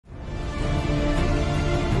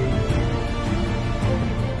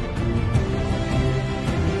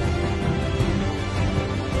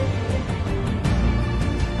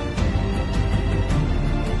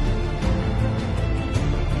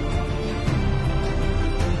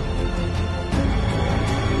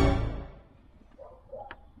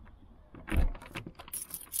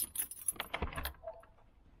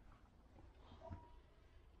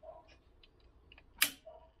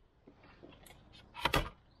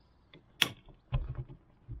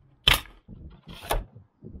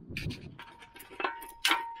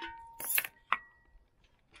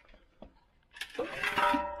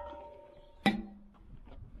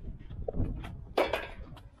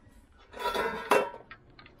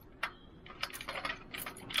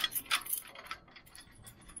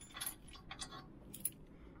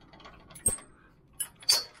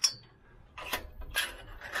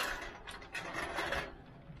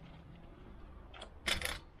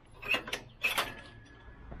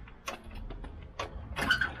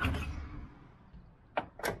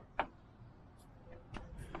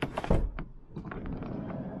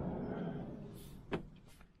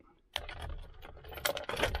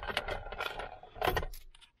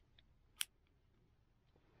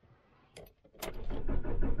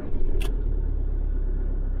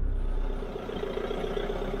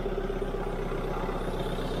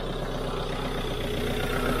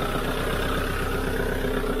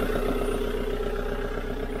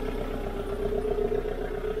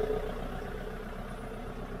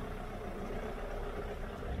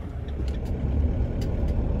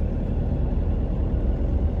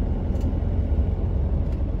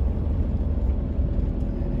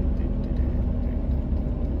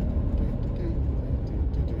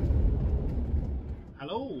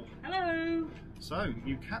So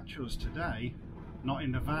you catch us today, not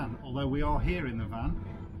in the van, although we are here in the van.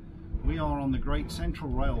 We are on the Great Central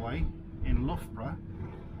Railway in Loughborough.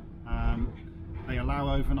 They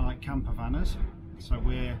allow overnight camper vanners, so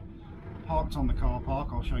we're parked on the car park.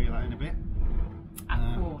 I'll show you that in a bit.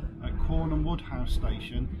 At Quorn And Woodhouse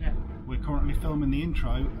station. Yeah. We're currently filming the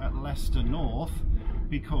intro at Leicester North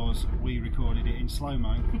because we recorded it in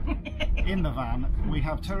slow-mo in the van. We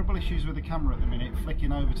have terrible issues with the camera at the minute,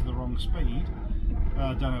 flicking over to the wrong speed.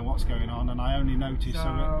 Don't know what's going on, and I only noticed.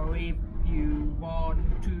 So if you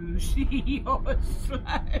want to see us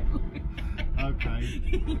slowly. Okay.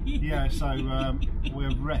 Yeah, so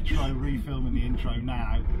we're retro refilming the intro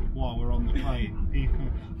now while we're on the train.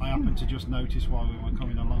 I happened to just notice while we were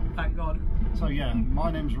coming along. Thank God. So yeah,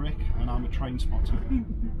 my name's Rick and I'm a train spotter.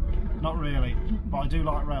 Not really, but I do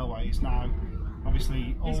like railways now.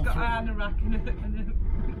 Obviously, He's got an anorak and a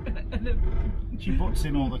she butts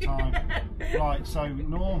in all the time. Right, so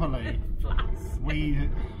normally we...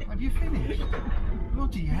 Have you finished?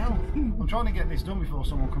 Bloody hell. I'm trying to get this done before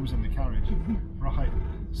someone comes in the carriage. Right,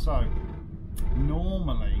 so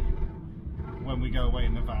normally when we go away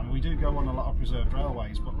in the van, we do go on a lot of preserved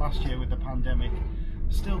railways, but last year with the pandemic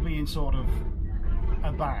still being sort of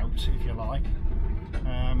about, if you like,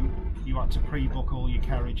 you had to pre-book all your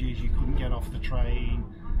carriages, you couldn't get off the train,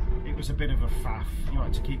 it was a bit of a faff, you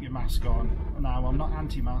had to keep your mask on. Now I'm not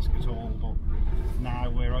anti-mask at all, but now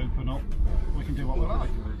we're open up, we can do what we like.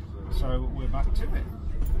 So we're back to it.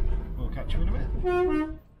 We'll catch you in a bit.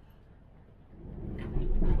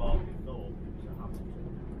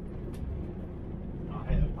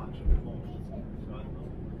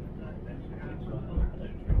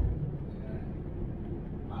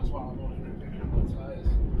 That's what I'm ordering, picking up the tyres.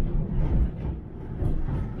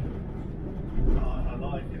 I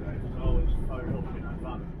like it though, because I always phone up in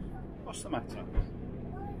advance. What's the matter?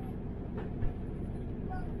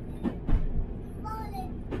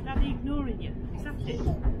 Daddy ignoring you. Is that it?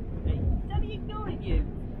 Hey, Daddy ignoring you.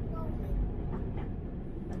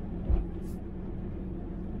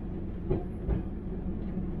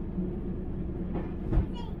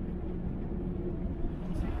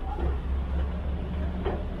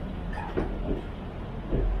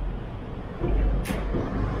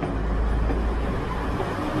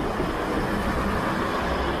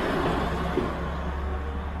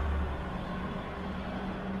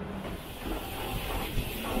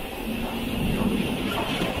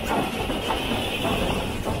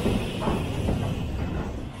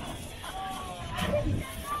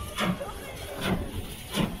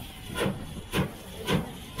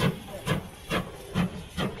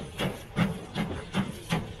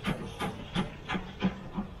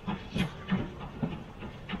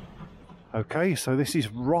 Okay, so this is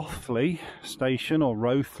Rothley station, or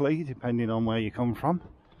Rothley, depending on where you come from.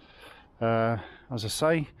 As I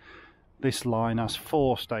say, this line has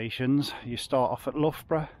 4 stations. You start off at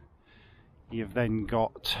Loughborough, you've then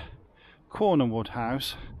got Quorn And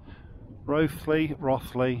Woodhouse,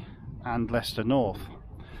 Rothley and Leicester North.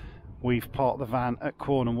 We've parked the van at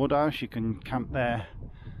Quorn And Woodhouse. You can camp there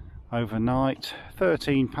overnight.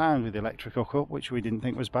 £13 with the electric hookup, which we didn't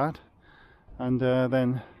think was bad. And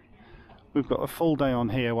then we've got a full day on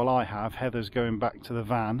here. Well, I have. Heather's going back to the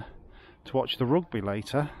van to watch the rugby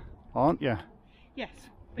later, aren't you? Yes,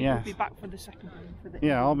 but Yes. you'll be back for the second game. For the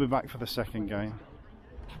Yeah, I'll be back for the second game.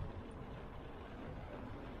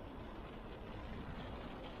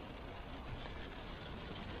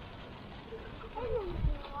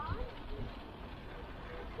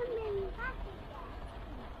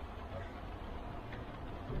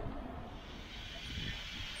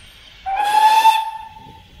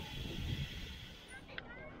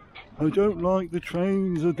 I don't like the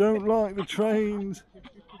trains, I don't like the trains.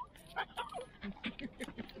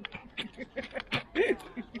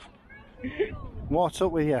 What's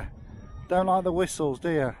up with you? Don't like the whistles, do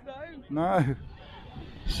you? No. No.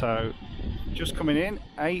 So, just coming in,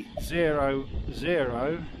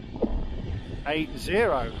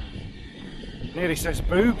 80080. Nearly says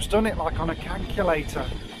boobs, doesn't it? Like on a calculator.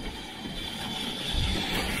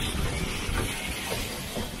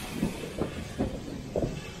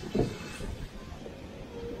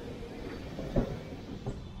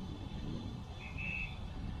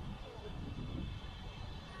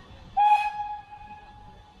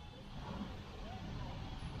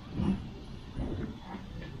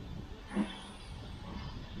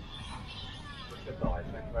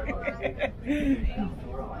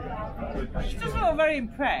 She doesn't look very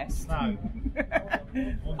impressed. No.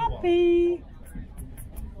 Puppy!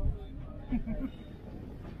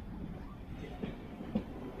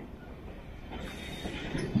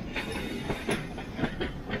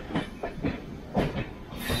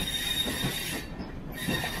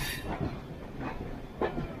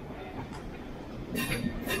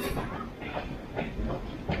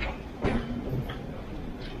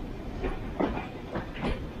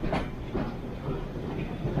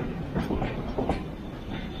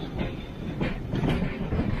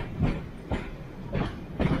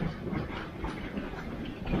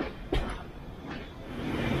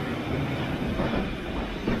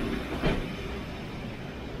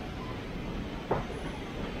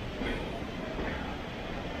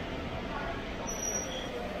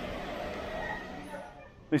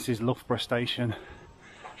 This is Loughborough station.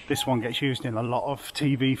 This one gets used in a lot of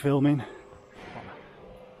TV filming.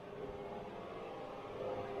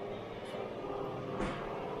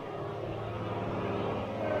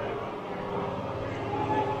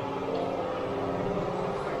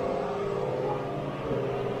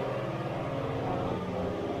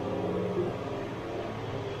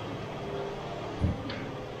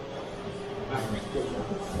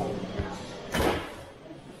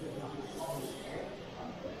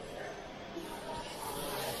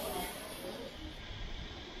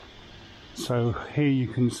 So here you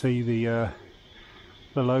can see the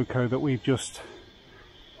loco that we've just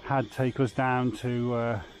had take us down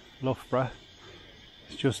to Loughborough.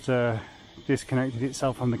 It's just disconnected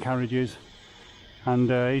itself from the carriages, and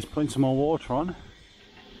he's putting some more water on.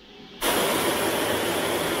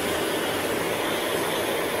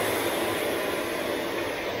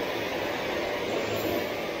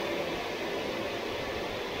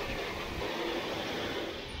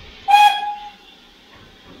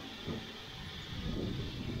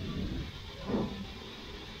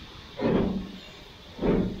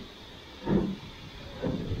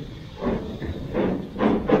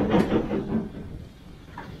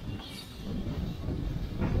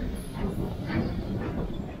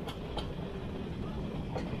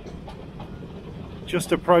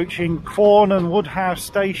 Just approaching Quorn And Woodhouse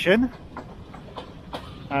station,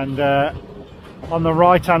 and on the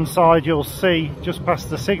right hand side you'll see, just past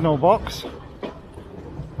the signal box,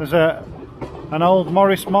 there's an old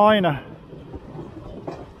Morris Minor.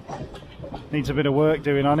 Needs a bit of work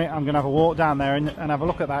doing on it. I'm going to have a walk down there and have a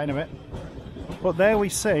look at that in a bit. But there we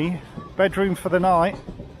see, bedroom for the night.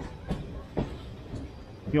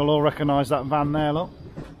 You'll all recognise that van there, look.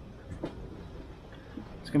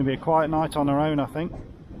 It's going to be a quiet night on her own, I think.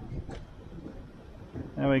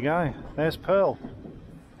 There we go, there's Pearl.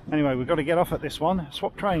 Anyway, we've got to get off at this one,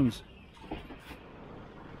 swap trains.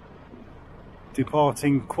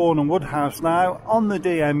 Departing Quorn And Woodhouse now on the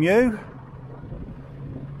DMU.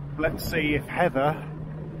 Let's see if Heather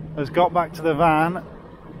has got back to the van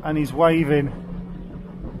and is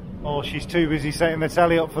waving. Or she's too busy setting the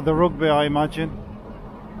telly up for the rugby, I imagine.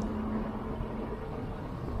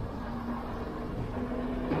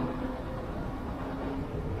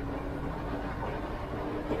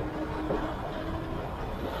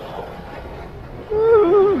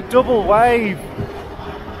 Ooh, double wave.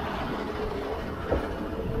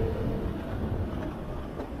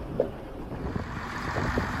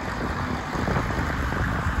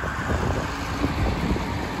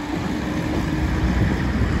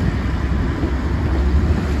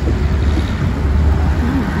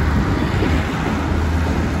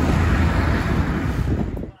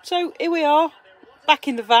 So here we are, back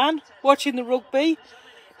in the van, watching the rugby,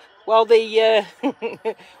 while the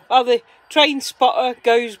while the train spotter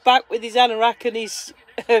goes back with his anorak and his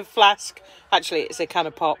flask. Actually, it's a can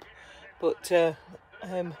of pop, but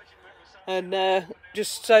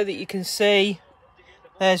just so that you can see,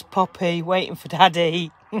 there's Poppy waiting for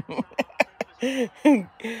Daddy.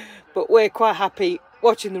 But we're quite happy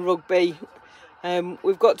watching the rugby.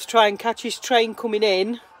 We've got to try and catch his train coming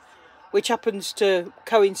in, which happens to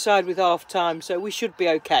coincide with half time, so we should be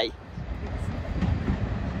okay.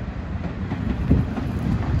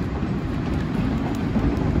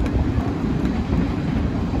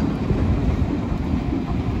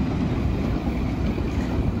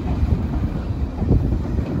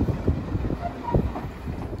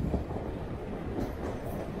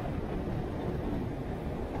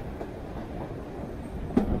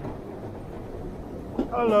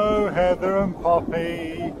 Hello, Heather and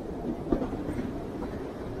Poppy.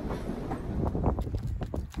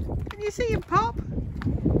 Can you see him, Pop?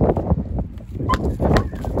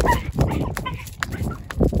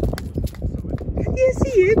 Can you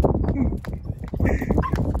see him?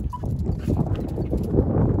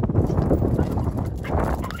 Are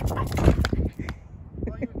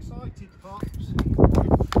you excited, Pops?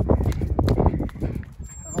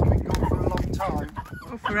 Have I been gone for a long time?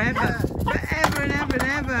 Oh, forever. Yeah. Forever and ever and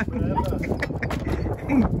ever. Forever.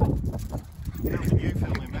 You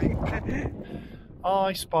filming me?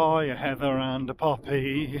 I spy a Heather and a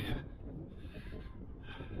Poppy.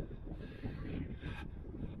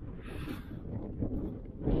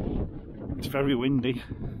 It's very windy.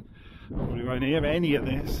 Probably won't hear any of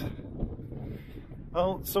this.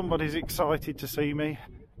 Oh, somebody's excited to see me.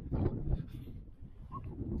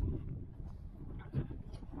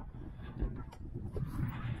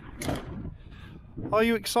 Are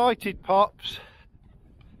you excited, Pops?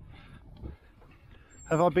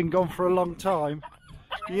 Have I been gone for a long time?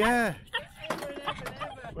 Yeah.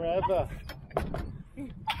 Forever.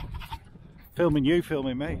 Filming you,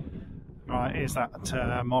 filming me. Right, here's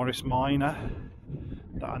that Morris Minor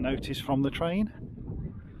that I noticed from the train.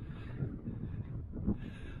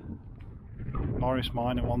 Morris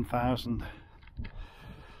Minor 1000.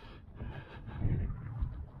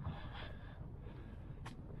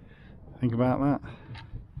 Think about that.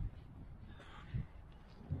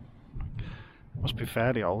 Must be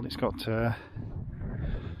fairly old. It's got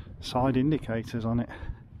side indicators on it,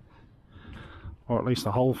 or at least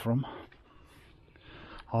a hole from.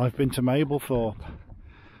 I've been to Mablethorpe.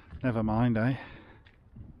 Never mind, eh?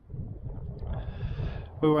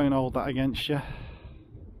 We won't hold that against you.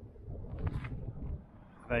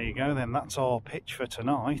 There you go then, that's our pitch for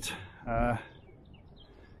tonight. Can't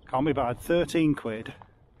be bad, 13 quid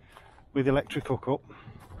with electric hookup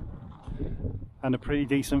and a pretty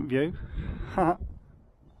decent view.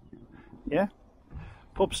 Yeah,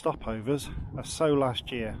 pub stopovers are so last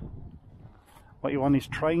year. What you want is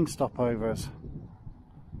train stopovers,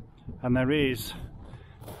 and there is,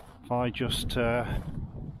 if I just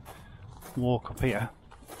walk up here,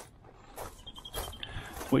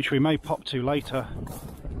 which we may pop to later,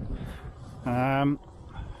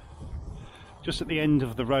 just at the end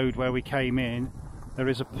of the road where we came in, there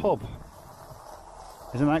is a pub.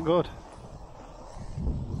 Isn't that good?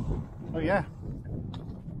 Oh yeah.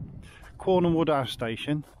 Quorn And Woodhouse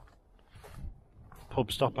station,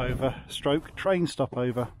 pub stopover stroke train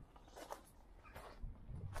stopover.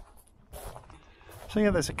 So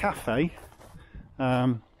yeah, there's a cafe.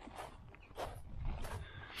 I'll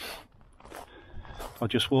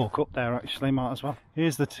just walk up there actually, might as well.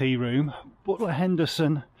 Here's the tea room, Butler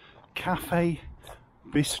Henderson Cafe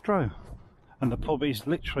Bistro, and the pub is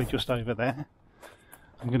literally just over there.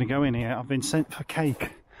 I'm going to go in here. I've been sent for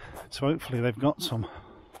cake, so hopefully they've got some.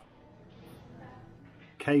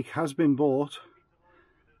 Cake has been bought.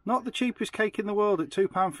 Not the cheapest cake in the world at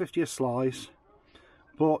 £2.50 a slice,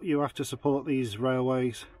 but you have to support these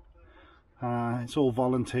railways. It's all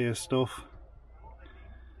volunteer stuff.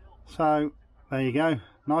 So there you go.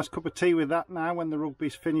 Nice cup of tea with that now when the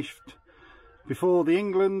rugby's finished, before the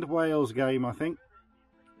England-Wales game, I think.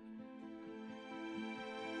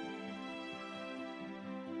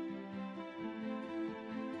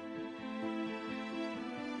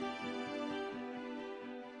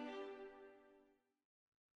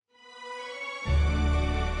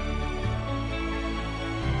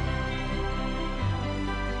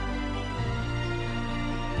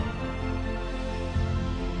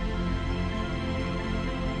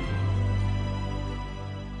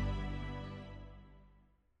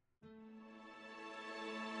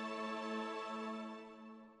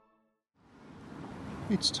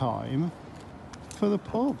 It's time for the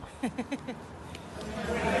pub.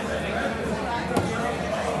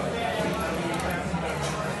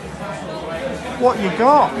 What you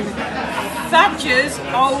got? Thatcher's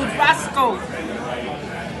Old Rascal.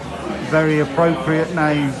 Very appropriate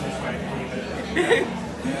name.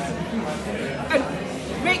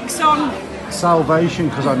 Rick's on Salvation,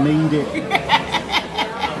 because I need it.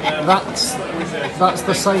 That's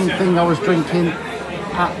the same thing I was drinking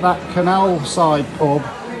at that canal side pub.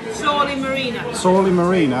 Sawley Marina. Sawley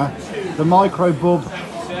Marina, the microbub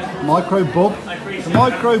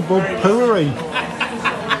Brewery.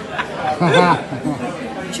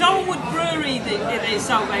 Charlwood Brewery they get their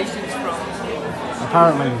salvations from.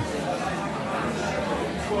 Apparently.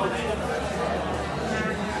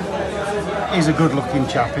 He's a good looking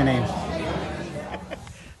chap, isn't he?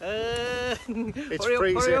 It's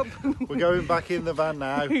freezing. We're going back in the van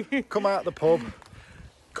now. Come out the pub.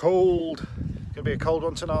 Cold. Gonna be a cold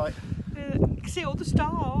one tonight. See all the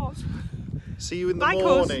stars. See you in the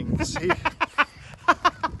morning.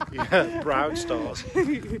 Yeah, brown stars.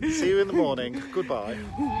 See you in the morning. Goodbye.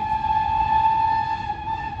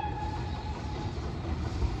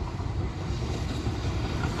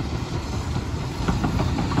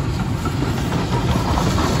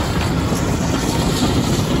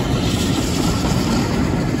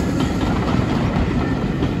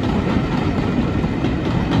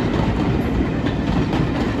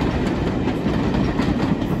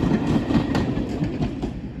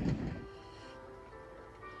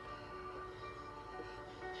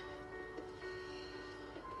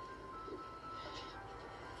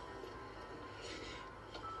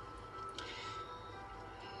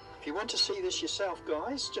 If you want to see this yourself,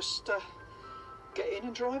 guys, just get in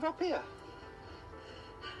and drive up here.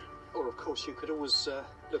 Or, of course, you could always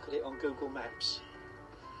look at it on Google Maps.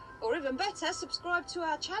 Or even better, subscribe to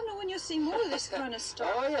our channel and you'll see more of this kind of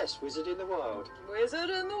stuff. Oh, yes, Wizard in the Wild.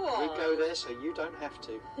 Wizard in the Wild. We go there so you don't have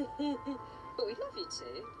to. But we'd love you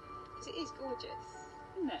to, because it is gorgeous.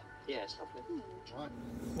 isn't it? Yeah, it's lovely.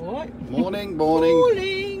 Right. Morning.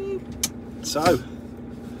 Morning. So,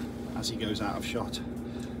 as he goes out of shot,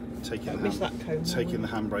 taking Don't miss that cone, the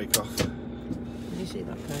handbrake off. Did you see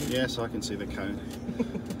that cone? Yes, I can see the cone.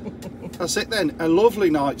 That's it then. A lovely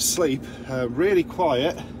night's sleep. Really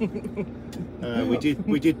quiet.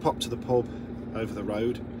 We did pop to the pub over the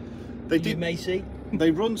road. You may see.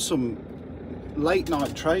 They run some late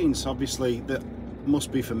night trains, obviously, that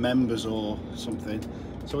must be for members or something.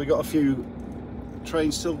 So we got a few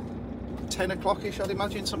trains till 10 o'clock-ish, I'd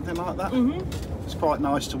imagine, something like that. It's quite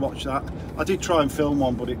nice to watch that. I did try and film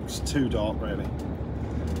one, but it's too dark, really.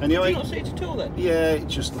 Anyway, Did you not see it at all then? yeah, it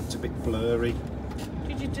just looked a bit blurry.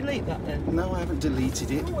 Did you delete that then? No, I haven't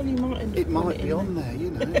deleted it. Oh, well, you might end up It might putting be on there,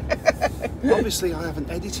 you know. Obviously, I haven't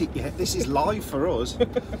edited yet. This is live for us.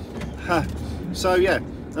 So yeah,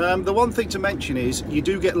 the one thing to mention is you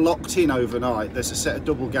do get locked in overnight. There's a set of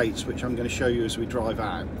double gates which I'm going to show you as we drive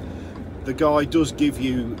out. The guy does give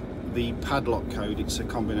you the padlock code. It's a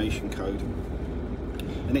combination code,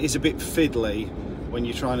 and it is a bit fiddly when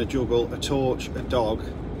you're trying to juggle a torch, a dog,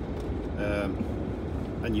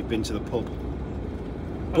 and you've been to the pub.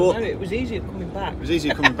 Oh, no, it was easier coming back. It was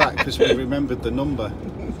easier coming back because we remembered the number.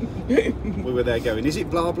 We were there going, is it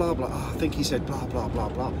blah blah blah? Oh, I think he said blah blah blah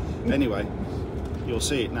blah. Anyway, you'll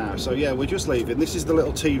see it now. So yeah, we're just leaving. This is the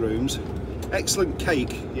little tea rooms. Excellent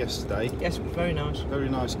cake yesterday. Yes, it was very nice. Very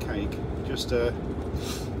nice cake. Just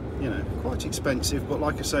you know, quite expensive, but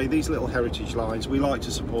like I say, these little heritage lines, we like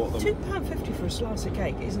to support them. £2.50 for a slice of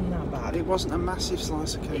cake isn't that bad. It wasn't a massive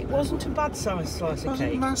slice of cake. It wasn't a bad sized slice of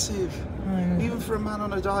cake. It wasn't massive, even for a man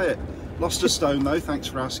on a diet. Lost a stone though, thanks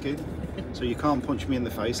for asking. So you can't punch me in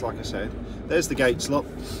the face, like I said. There's the gates, look.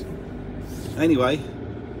 Anyway,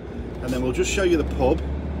 and then we'll just show you the pub,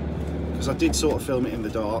 because I did sort of film it in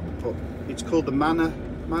the dark, but it's called the Manor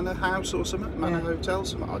House or something, Manor Hotel,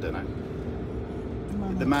 something, I don't know.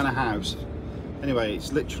 The Manor House. Anyway,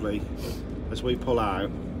 it's literally, as we pull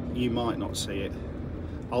out, you might not see it.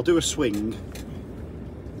 I'll do a swing.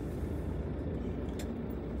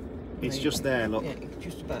 It's just there, look. Yeah, you can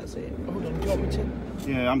just about see it. Hold on, do you want me to?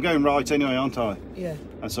 Yeah, I'm going right anyway, aren't I? Yeah.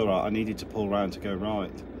 That's alright, I needed to pull round to go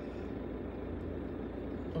right.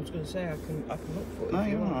 I was going to say, I can look for it. No,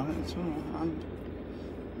 you're alright, it's alright.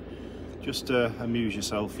 Just amuse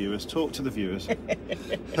yourself, viewers. Talk to the viewers.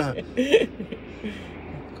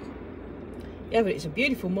 Yeah, but it's a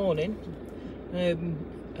beautiful morning.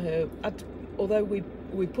 Although we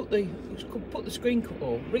put the screen cover,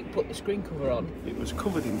 or Rick put the screen cover on. It was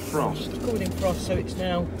covered in frost. It's covered in frost, so it's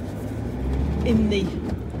now in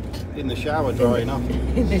the shower drying up.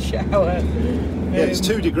 In the shower. Yeah, it's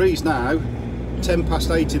 2 degrees now.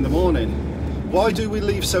 8:10 in the morning. Why do we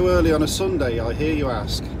leave so early on a Sunday, I hear you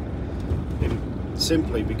ask?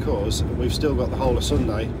 Simply because we've still got the whole of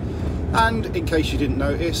Sunday, and in case you didn't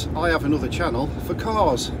notice, I have another channel for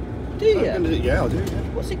cars. Do you? Yeah, I do. Yeah.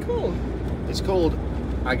 What's it called? It's called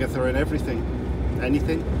Agatha and Everything.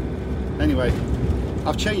 Anything. Anyway,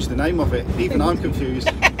 I've changed the name of it. Even I'm confused.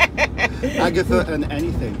 Agatha and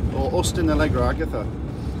Anything, or Austin Allegra Agatha.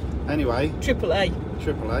 Anyway. AAA.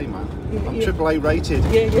 AAA, man. I'm AAA rated.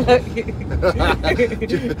 Yeah.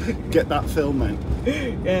 Get that film then.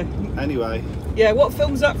 Yeah. Anyway. Yeah, what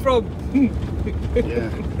film's that from? Yeah.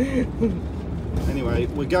 Anyway,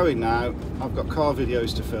 we're going now. I've got car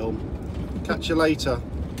videos to film. Catch you later.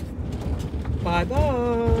 Bye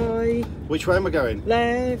bye. Which way am I going?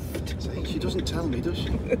 Left. See, she doesn't tell me, does she?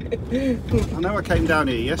 I know I came down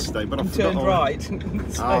here yesterday, but I forgot. Turned right.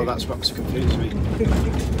 So oh, that's what's confused me.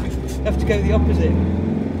 Have to go the opposite.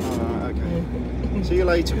 Alright, okay. See you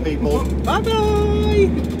later, people. Bye bye.